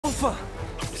Enfin!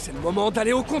 C'est le moment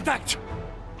d'aller au contact!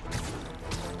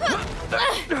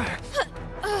 Tu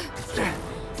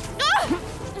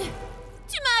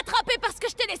m'as attrapé parce que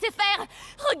je t'ai laissé faire.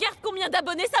 Regarde combien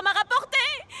d'abonnés ça m'a rapporté.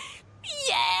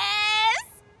 Yes!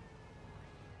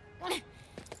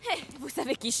 Vous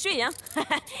savez qui je suis, hein?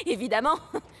 Évidemment.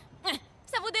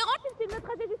 Ça vous dérange si je filme le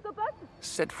trajet jusqu'au poste?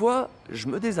 Cette fois, je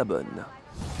me désabonne.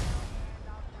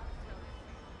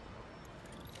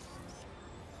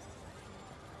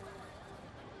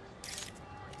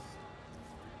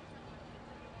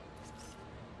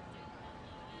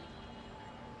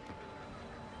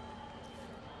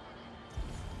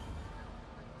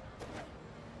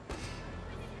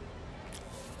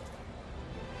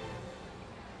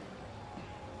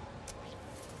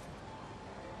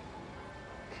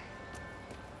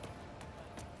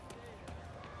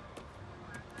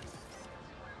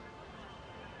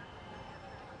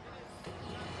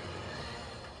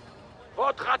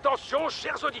 Votre attention,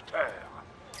 chers auditeurs.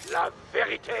 La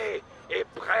vérité est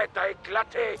prête à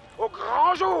éclater au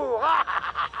grand jour.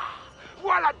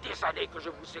 Voilà des années que je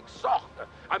vous exhorte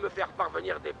à me faire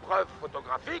parvenir des preuves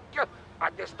photographiques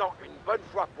attestant une bonne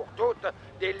fois pour toutes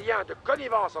des liens de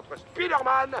connivence entre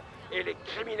Spider-Man et les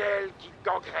criminels qui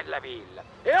gangrènent la ville.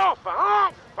 Et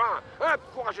enfin, un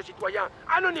courageux citoyen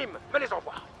anonyme me les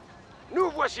envoie. Nous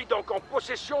voici donc en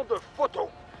possession de photos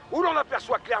où l'on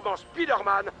aperçoit clairement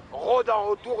Spider-Man rôdant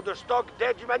autour de stocks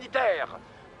d'aide humanitaire,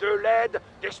 de l'aide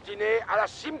destinée à la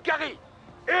Simcari.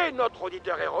 Et notre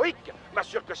auditeur héroïque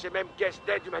m'assure que ces mêmes caisses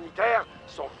d'aide humanitaire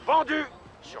sont vendues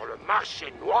sur le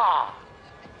marché noir.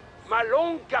 Ma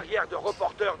longue carrière de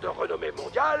reporter de renommée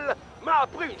mondiale m'a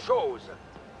appris une chose.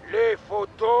 Les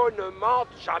photos ne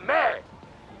mentent jamais.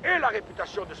 Et la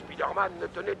réputation de Spider-Man ne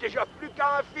tenait déjà plus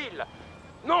qu'à un fil.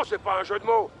 Non, c'est pas un jeu de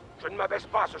mots. Je ne m'abaisse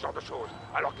pas à ce genre de choses.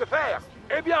 Alors que faire?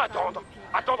 Eh bien attendre.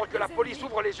 Attendre que la police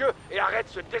ouvre les yeux et arrête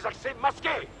ce désaxé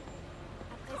masqué.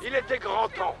 Il était grand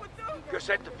temps que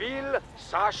cette ville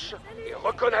sache et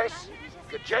reconnaisse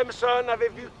que Jameson avait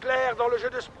vu clair dans le jeu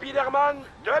de Spider-Man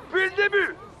depuis le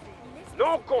début.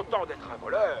 Non content d'être un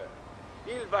voleur,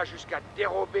 il va jusqu'à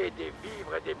dérober des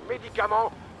vivres et des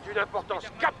médicaments d'une importance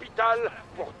capitale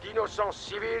pour d'innocents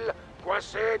civils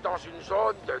coincés dans une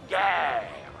zone de guerre.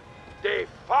 Des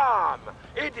femmes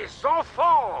et des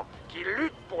enfants qui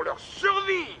luttent pour leur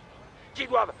survie, qui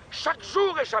doivent chaque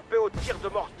jour échapper aux tirs de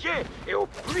mortier et aux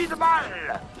pluies de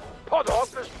balles, pendant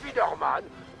que Spider-Man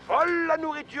vole la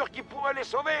nourriture qui pourrait les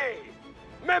sauver.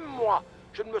 Même moi,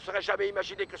 je ne me serais jamais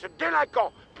imaginé que ce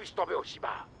délinquant puisse tomber aussi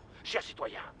bas. Chers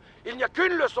citoyens, il n'y a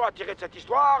qu'une leçon à tirer de cette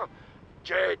histoire.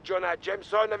 J. Jonah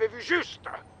Jameson avait vu juste.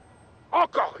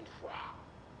 Encore une fois.